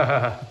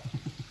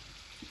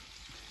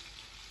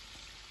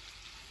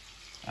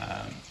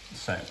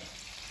 So,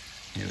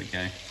 here we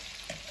go.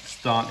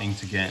 Starting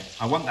to get,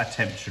 I want that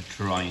temperature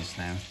to rise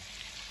now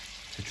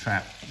to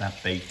trap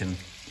that bacon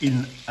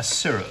in a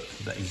syrup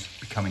that is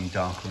becoming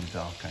darker and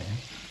darker. Yeah?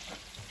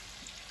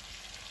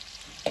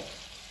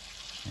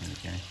 There we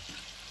go.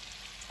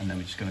 And then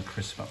we're just going to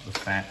crisp up the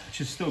fat, which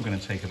is still going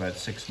to take about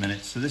 6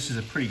 minutes. So this is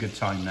a pretty good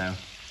time now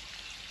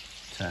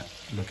to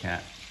look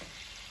at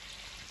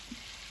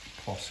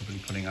possibly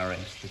putting our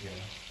eggs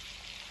together.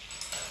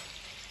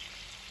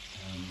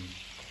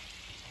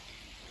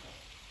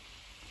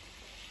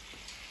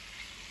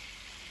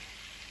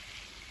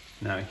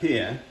 Now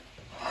here,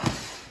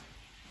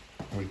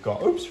 we've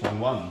got, oops, wrong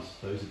ones.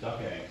 Those are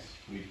duck eggs.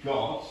 We've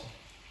got,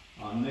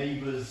 our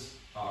neighbours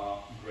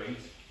are great,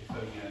 if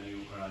only I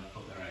knew where I'd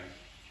put their eggs.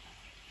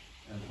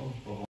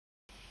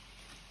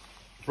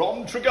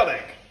 From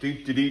Treguddick.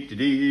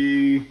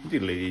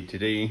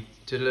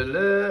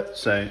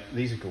 So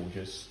these are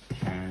gorgeous,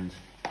 and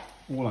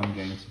all I'm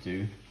going to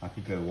do, I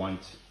could go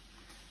white,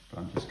 but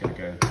I'm just going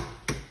to go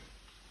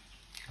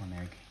one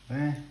egg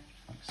there,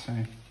 like so,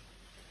 and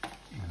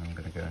I'm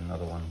going to go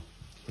another one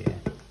here.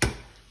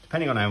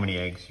 Depending on how many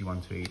eggs you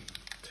want to eat,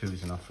 2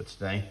 is enough for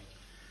today,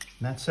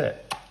 and that's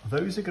it.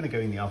 Those are going to go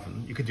in the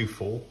oven. You could do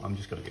 4. I'm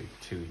just going to go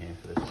 2 here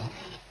for this one,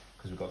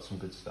 because we've got some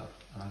good stuff.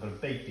 And I'm going to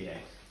bake the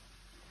eggs.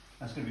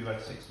 That's going to be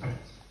about 6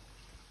 minutes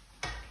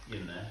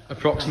in there.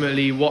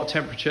 Approximately what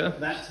temperature?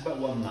 That's about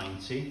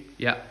 190.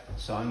 Yeah.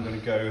 So I'm going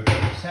to go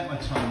set my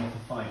timer for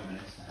 5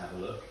 minutes to have a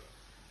look.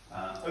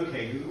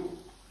 Okay, Google,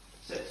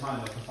 set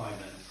timer for 5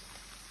 minutes.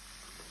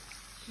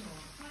 Sure,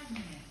 5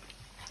 minutes.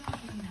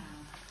 Starting now.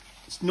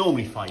 It's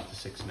normally 5 to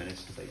 6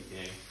 minutes to bake the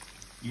egg.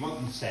 You want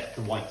them set,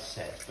 the white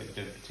set, but you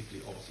don't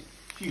particularly, obviously,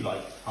 if If you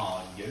like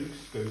hard yolks,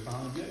 go for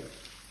hard yolks.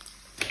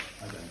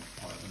 I don't.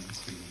 I like them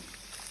creamy.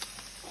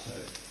 So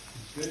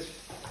it's good.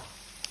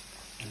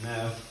 And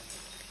now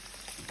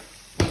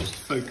we're just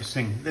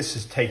focusing. This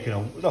is taken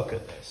on. Look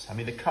at this. I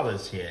mean, the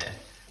colours here.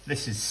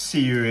 This is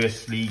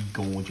seriously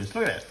gorgeous.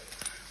 Look at it.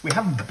 We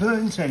haven't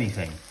burnt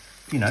anything.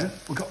 You know,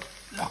 we've got.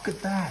 Look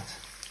at that.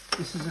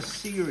 This is a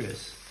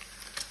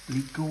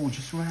seriously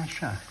gorgeous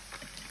rasher.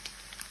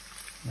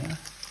 Yeah.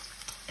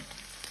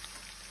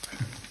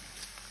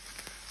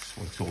 That's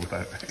what it's all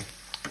about, right?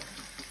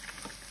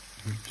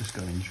 We've just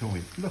got to enjoy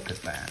it. Look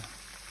at that.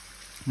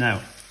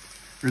 Now,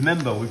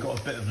 remember, we've got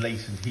a bit of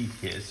latent heat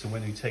here, so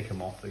when we take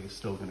them off, they're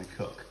still going to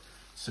cook.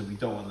 So we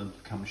don't want them to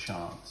become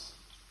shards.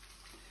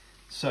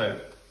 So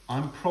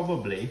I'm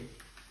probably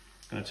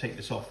going to take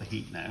this off the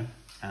heat now,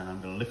 and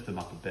I'm going to lift them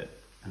up a bit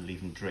and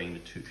leave them drain the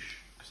touche,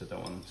 because I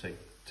don't want them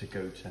to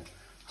go to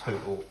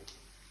total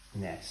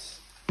ness.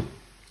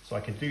 So I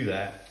can do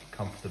that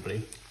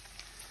comfortably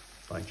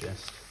by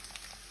just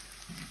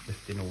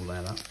lifting all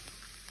that up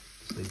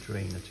so they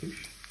drain the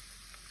touche.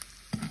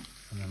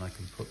 And then I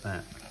can put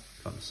that,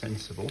 if I'm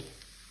sensible,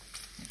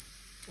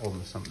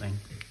 on something.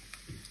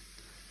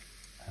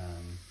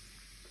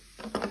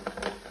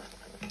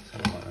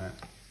 Something like that.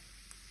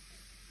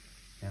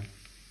 Yeah,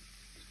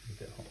 it's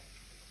a bit hot.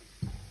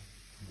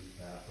 Move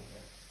that up a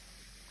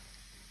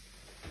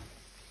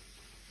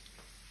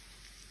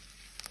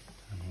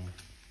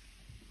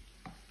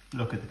bit.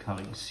 Look at the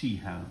colour, you see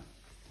how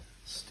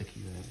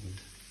sticky that is.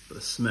 But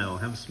the smell,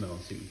 have a smell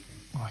and see what you think.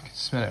 Oh, I can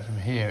smell it from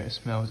here. It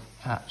smells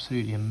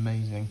absolutely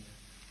amazing.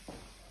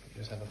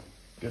 Just have a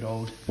good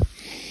old.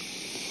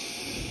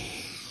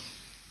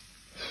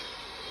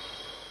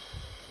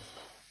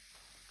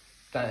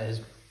 That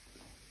is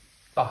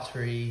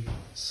buttery,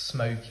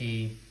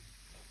 smoky.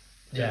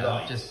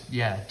 Delight.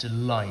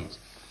 Delight.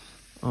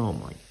 Oh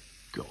my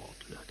God,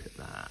 look at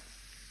that.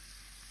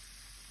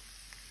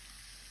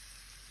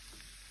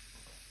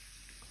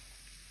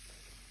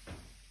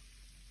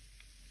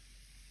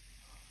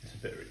 It's a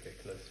bit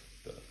ridiculous,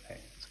 but hey.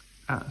 It's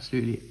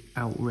absolutely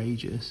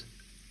outrageous.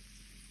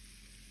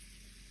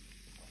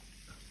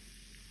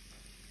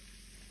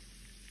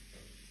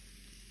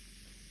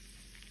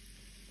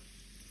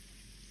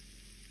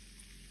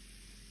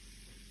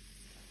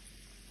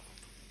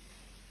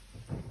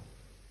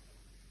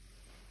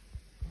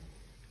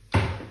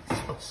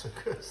 So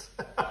good.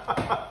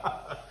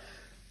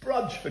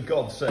 Brunch, for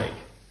God's sake.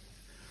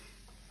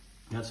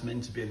 That's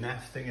meant to be a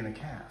naff thing and a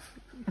calf.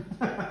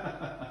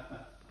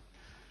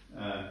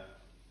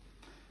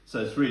 So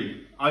it's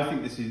really, I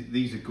think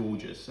these are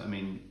gorgeous. I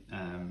mean,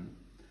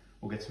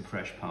 we'll get some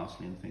fresh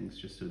parsley and things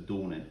just to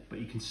adorn it. But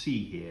you can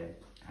see here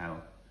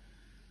how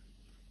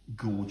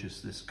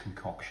gorgeous this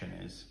concoction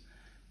is.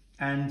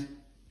 And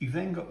you've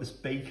then got this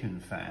bacon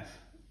fat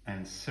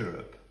and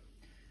syrup.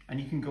 And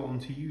you can go on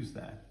to use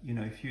that. You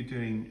know, if you're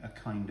doing a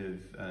kind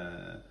of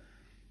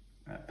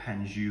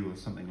pan jus or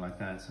something like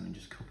that, something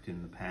just cooked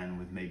in the pan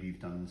with maybe you've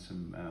done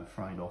some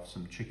fried off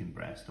some chicken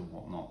breast or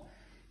whatnot,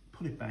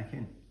 put it back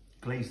in,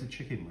 glaze the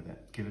chicken with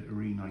it, give it a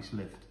really nice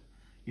lift.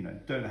 You know,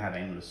 don't have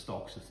endless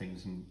stocks of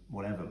things and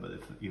whatever, but if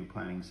you're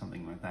planning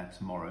something like that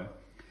tomorrow,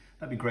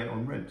 that'd be great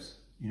on ribs.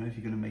 You know, if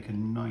you're going to make a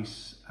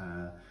nice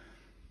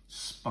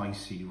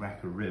spicy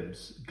rack of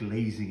ribs,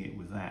 glazing it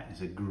with that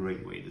is a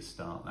great way to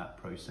start that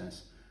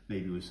process.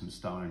 Maybe with some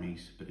star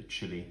anise, a bit of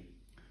chili,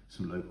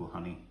 some local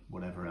honey,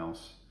 whatever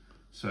else.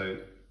 So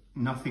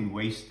nothing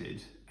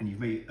wasted, and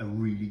you've made a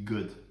really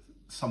good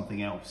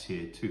something else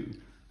here too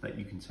that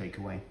you can take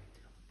away.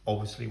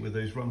 Obviously with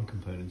those rum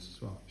components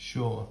as well.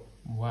 Sure.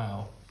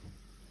 Wow.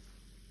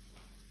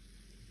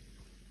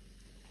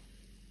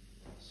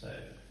 So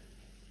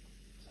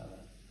let's have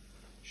a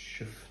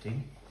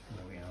shifting.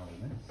 There we are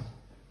with this.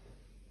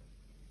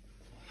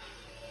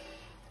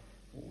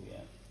 Oh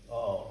yeah.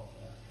 Oh.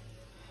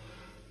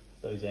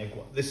 Those egg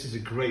ones. This is a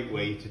great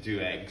way to do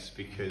eggs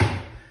because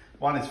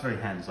one, it's very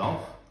hands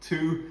off.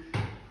 Two,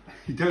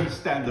 you don't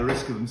stand the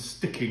risk of them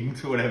sticking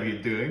to whatever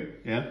you're doing,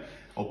 yeah,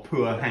 or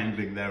poor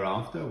handling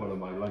thereafter. One of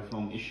my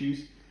lifelong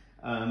issues.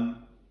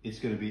 It's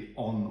going to be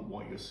on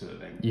what you're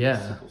serving. Yeah.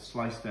 Simple.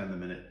 Slice down the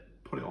minute,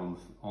 put it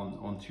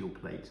onto your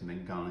plate, and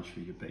then garnish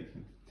with your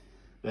bacon.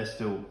 They're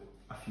still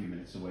a few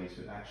minutes away,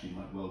 so it actually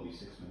might well be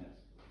 6 minutes.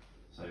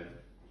 So,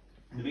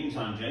 in the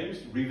meantime,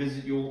 James,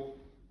 revisit your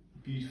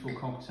beautiful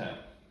cocktail.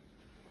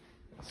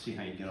 See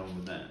how you get on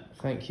with that.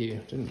 Thank you.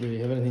 Didn't really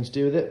have anything to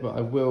do with it, but I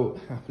will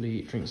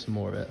happily drink some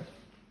more of it.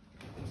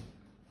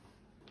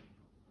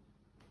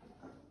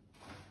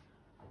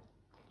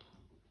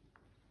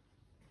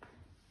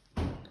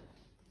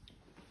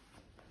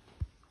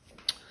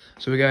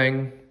 So we're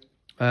going,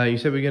 you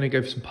said we're going to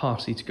go for some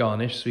parsley to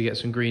garnish, so we get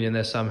some green in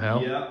there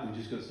somehow. Yeah, we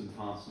just got some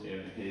parsley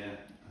over here,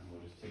 and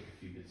we'll just take a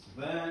few bits of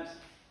that,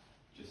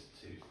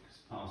 just to, because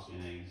parsley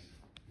and eggs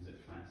is a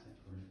classic,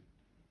 really.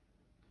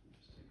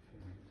 Just take a few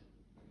minutes.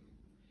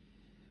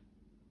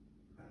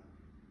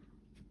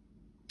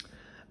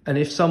 And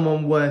if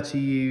someone were to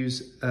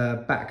use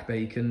back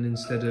bacon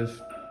instead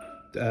of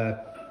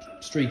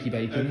streaky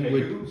bacon,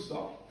 okay, would...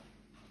 stop.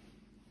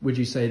 would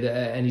you say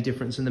that any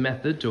difference in the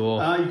method,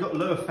 or? You've got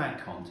lower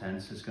fat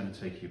content, so it's going to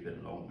take you a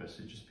bit longer,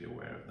 so just be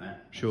aware of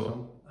that.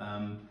 Sure.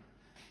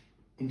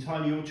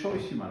 Entirely your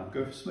choice, you might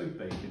go for smoked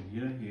bacon,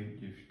 you know,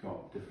 you've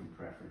got different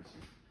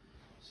preferences.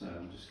 So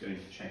I'm just going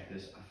to check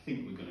this. I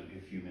think we're going to be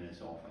a few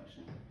minutes off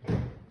actually.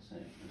 So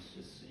let's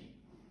just see.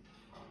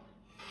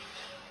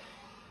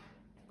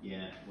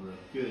 Yeah, we're a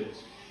good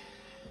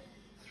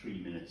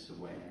 3 minutes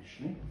away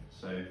actually.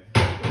 So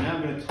we're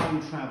now going to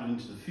time travel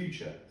into the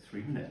future,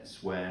 3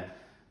 minutes, where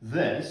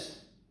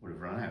this would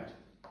have run out.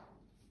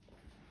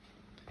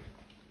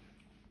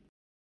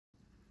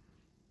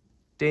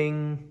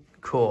 Ding,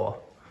 core.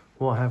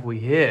 What have we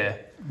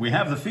here? We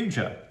have the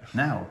future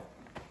now.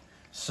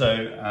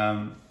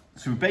 So,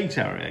 so we baked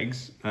our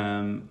eggs.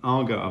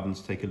 Argo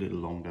ovens take a little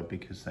longer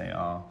because they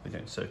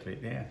don't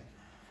circulate the air.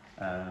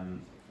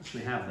 So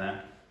we have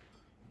that,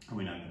 and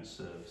we're now going to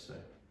serve. So I'm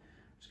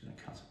just going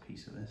to cut a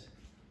piece of this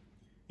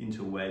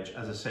into a wedge.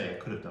 As I say, I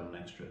could have done an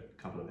extra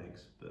couple of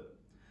eggs, but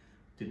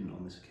didn't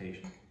on this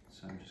occasion.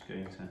 So I'm just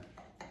going to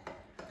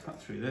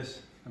cut through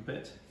this a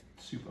bit.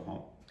 Super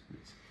hot.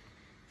 It's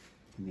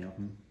in the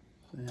oven.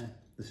 There.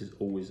 This is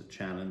always a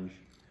challenge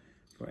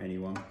for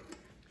anyone.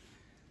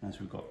 As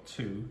we've got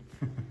two,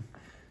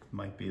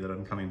 might be that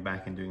I'm coming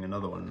back and doing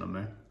another one in a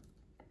minute.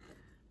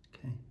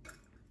 Okay.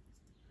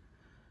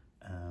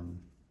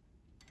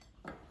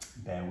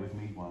 Bear with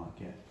me while I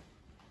get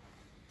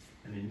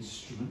an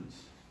instrument.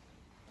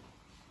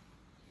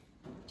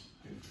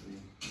 Hopefully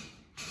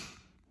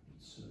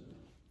it's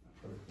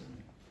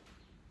appropriate.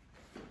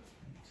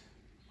 Right.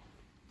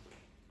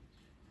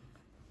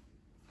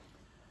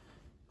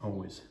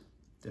 Always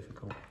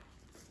difficult,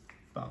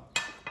 but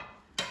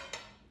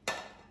here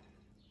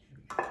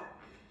we go.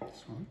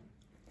 This one.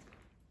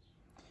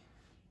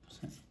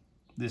 So,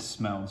 this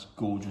smells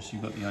gorgeous.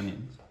 You've got the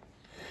onions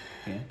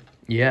here.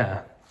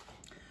 Yeah.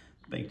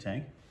 Baked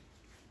egg.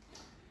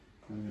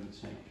 I'm going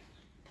to take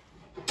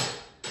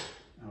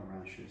our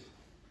rashers.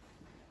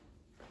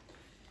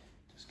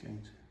 Just going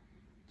to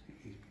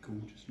take these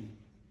gorgeously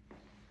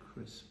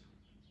crisp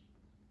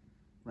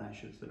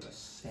rashers that are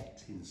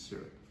set in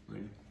syrup.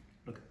 Really,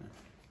 look at that.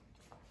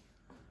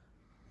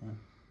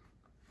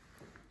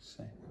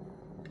 So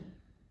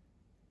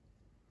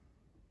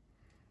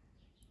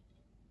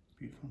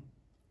beautiful.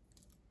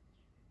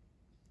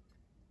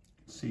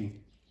 You can see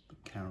the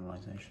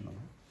caramelization of it.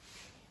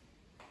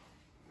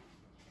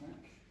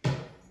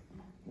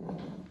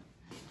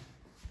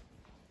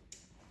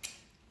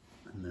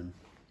 And then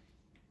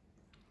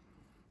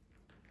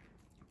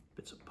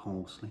bits of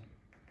parsley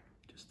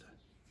just to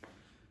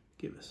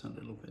give us a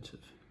little bit of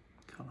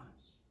colour.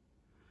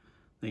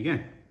 There you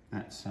go.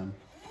 That's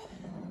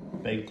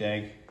baked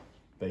egg,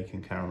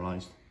 bacon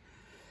caramelised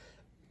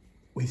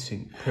with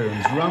St.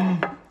 Piran's rum,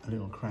 a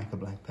little crack of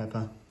black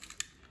pepper,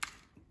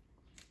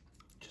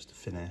 just a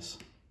finesse,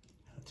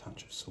 and a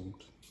touch of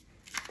salt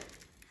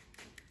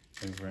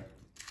over it.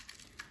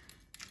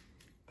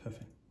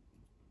 Perfect.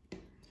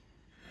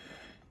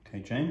 Okay,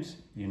 James,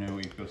 you know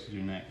what you've got to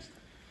do next.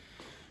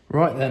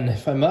 Right then,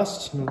 if I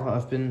must, not that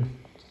I've been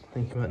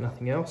thinking about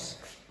nothing else.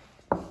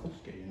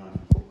 Just get your knife.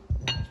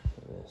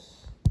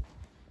 This.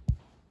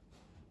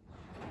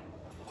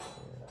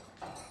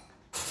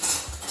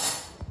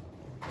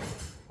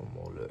 One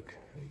more look.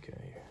 There we go.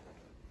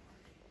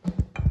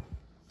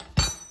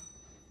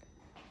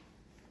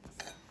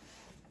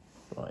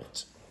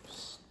 Right.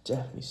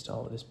 Definitely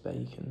start with this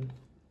bacon.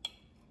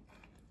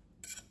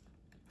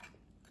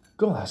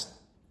 God,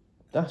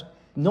 that's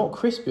not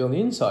crispy on the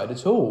inside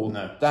at all.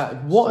 No.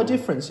 What a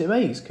difference it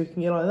makes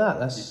cooking it like that.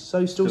 That's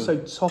still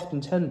so soft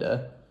and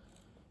tender.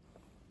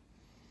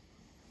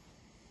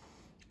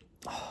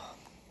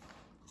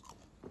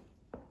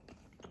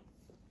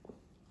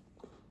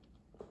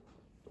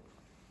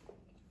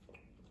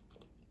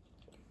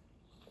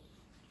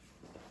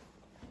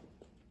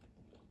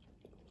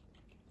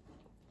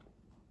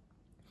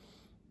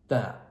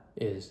 That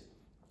is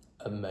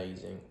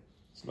amazing.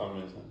 It's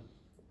lovely, isn't it?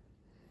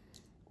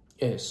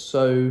 It's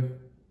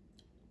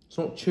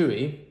not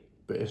chewy,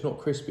 but it's not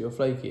crispy or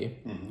flaky.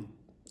 Mm-hmm.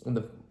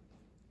 And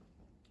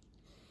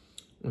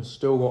it's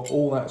still got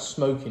all that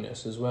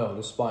smokiness as well,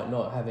 despite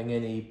not having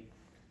any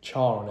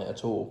char on it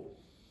at all.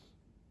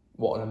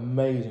 What an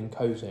amazing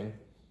coating.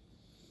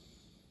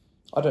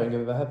 I don't think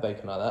I've ever had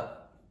bacon like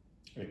that.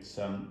 It's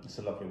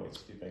a lovely way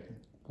to do bacon.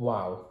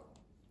 Wow.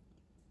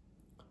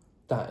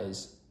 That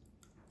is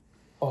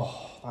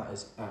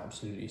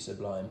absolutely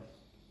sublime.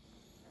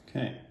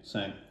 Okay,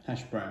 so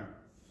hash brown.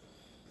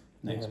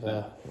 Next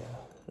bit. Yeah,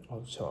 I'll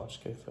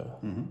just go for.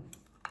 Mm-hmm.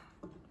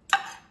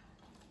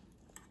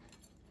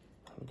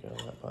 I'll go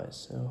on that by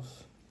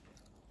itself.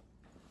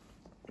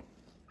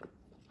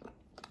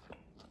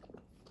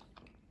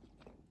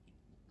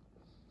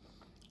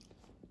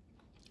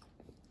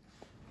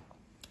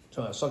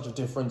 So it's such a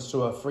difference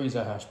to a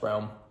freezer hash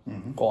brown.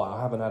 Mm-hmm. God,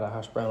 I haven't had a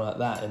hash brown like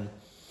that in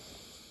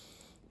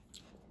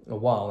a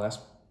while. That's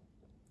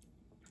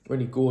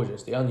really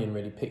gorgeous. The onion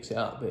really picks it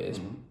up. But it's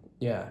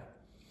yeah,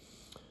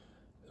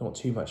 not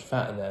too much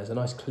fat in there. There's a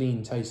nice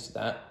clean taste to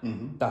that.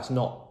 Mm-hmm. That's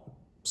not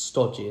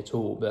stodgy at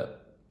all,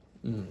 but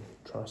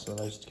try some of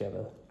those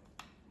together.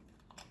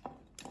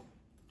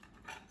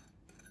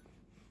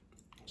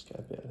 Let's get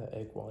a bit of that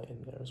egg white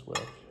in there as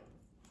well.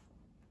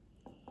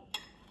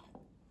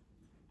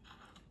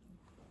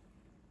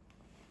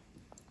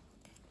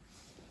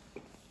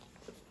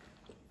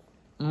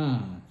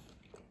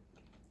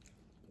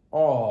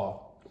 Oh,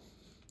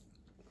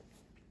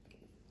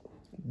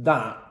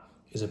 that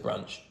is a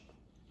brunch.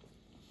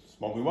 It's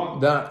what we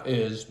want. That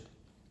is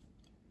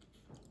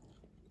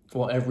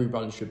what every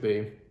brunch should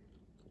be.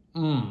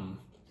 Very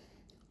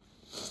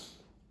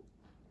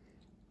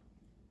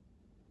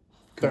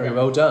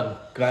well done.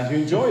 Glad you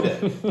enjoyed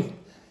it.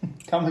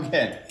 Come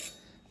again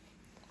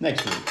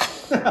next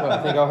week. Well,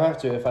 I think I'll have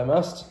to if I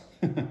must.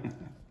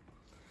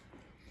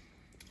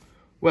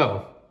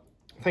 Well,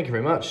 thank you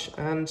very much,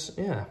 and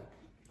yeah,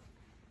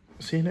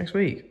 see you next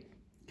week.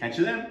 Catch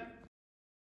you then.